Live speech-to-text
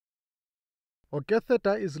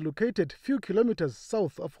Okeseta is located few kilometers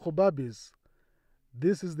south of Kobabis.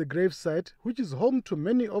 This is the gravesite which is home to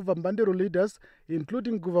many Ovambanderu leaders,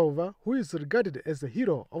 including Guvauva, who is regarded as a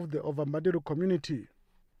hero of the Ovambanderu community.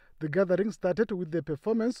 The gathering started with the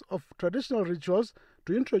performance of traditional rituals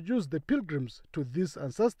to introduce the pilgrims to these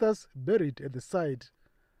ancestors buried at the site.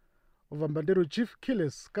 Ovambanderu Chief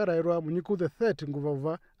Kiles Karairwa Munyiku III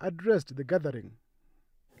Nguvauva addressed the gathering.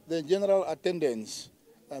 The general attendance,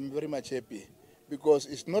 I'm very much happy, because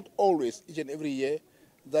it's not always each and every year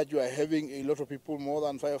that you are having a lot of people, more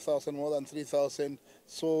than 5,000, more than 3,000.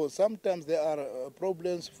 So sometimes there are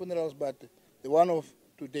problems, funerals, but the one of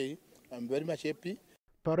today, I'm very much happy.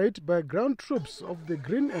 Parade by ground troops of the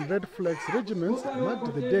Green and Red Flags regiments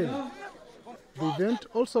marked the day. The event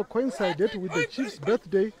also coincided with the chief's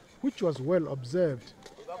birthday, which was well observed.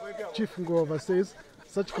 Chief Ngova says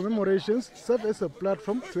such commemorations serve as a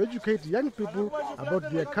platform to educate young people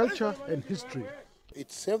about their culture and history. It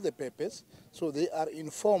serves the purpose, so they are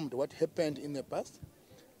informed what happened in the past.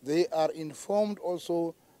 They are informed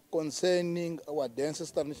also concerning our dances,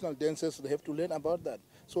 traditional dances. They have to learn about that.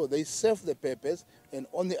 So they serve the purpose, and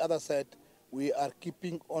on the other side, we are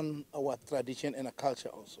keeping on our tradition and our culture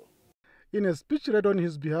also. In a speech read on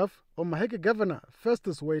his behalf, Omaheke Governor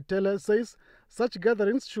Festus Waitela says such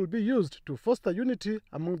gatherings should be used to foster unity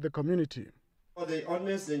among the community. For the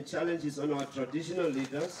onus and challenges on our traditional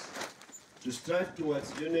leaders to strive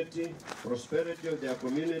towards unity, prosperity of their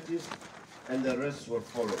communities, and the rest will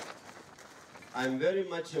follow. I'm very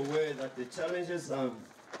much aware that the challenges are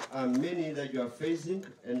many that you are facing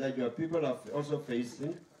and that your people are also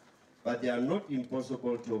facing, but they are not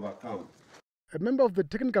impossible to overcome. A member of the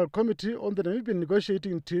technical committee on the Namibian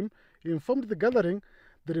negotiating team informed the gathering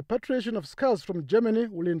the repatriation of skulls from Germany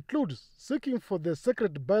will include seeking for the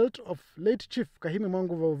sacred belt of late Chief Kahime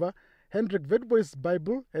Mwanguvauva, Hendrik Witbois'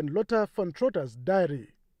 Bible, and Lothar von Trotter's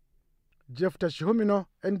diary. Jeff Tashihomino,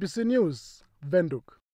 NBC News, Windhoek.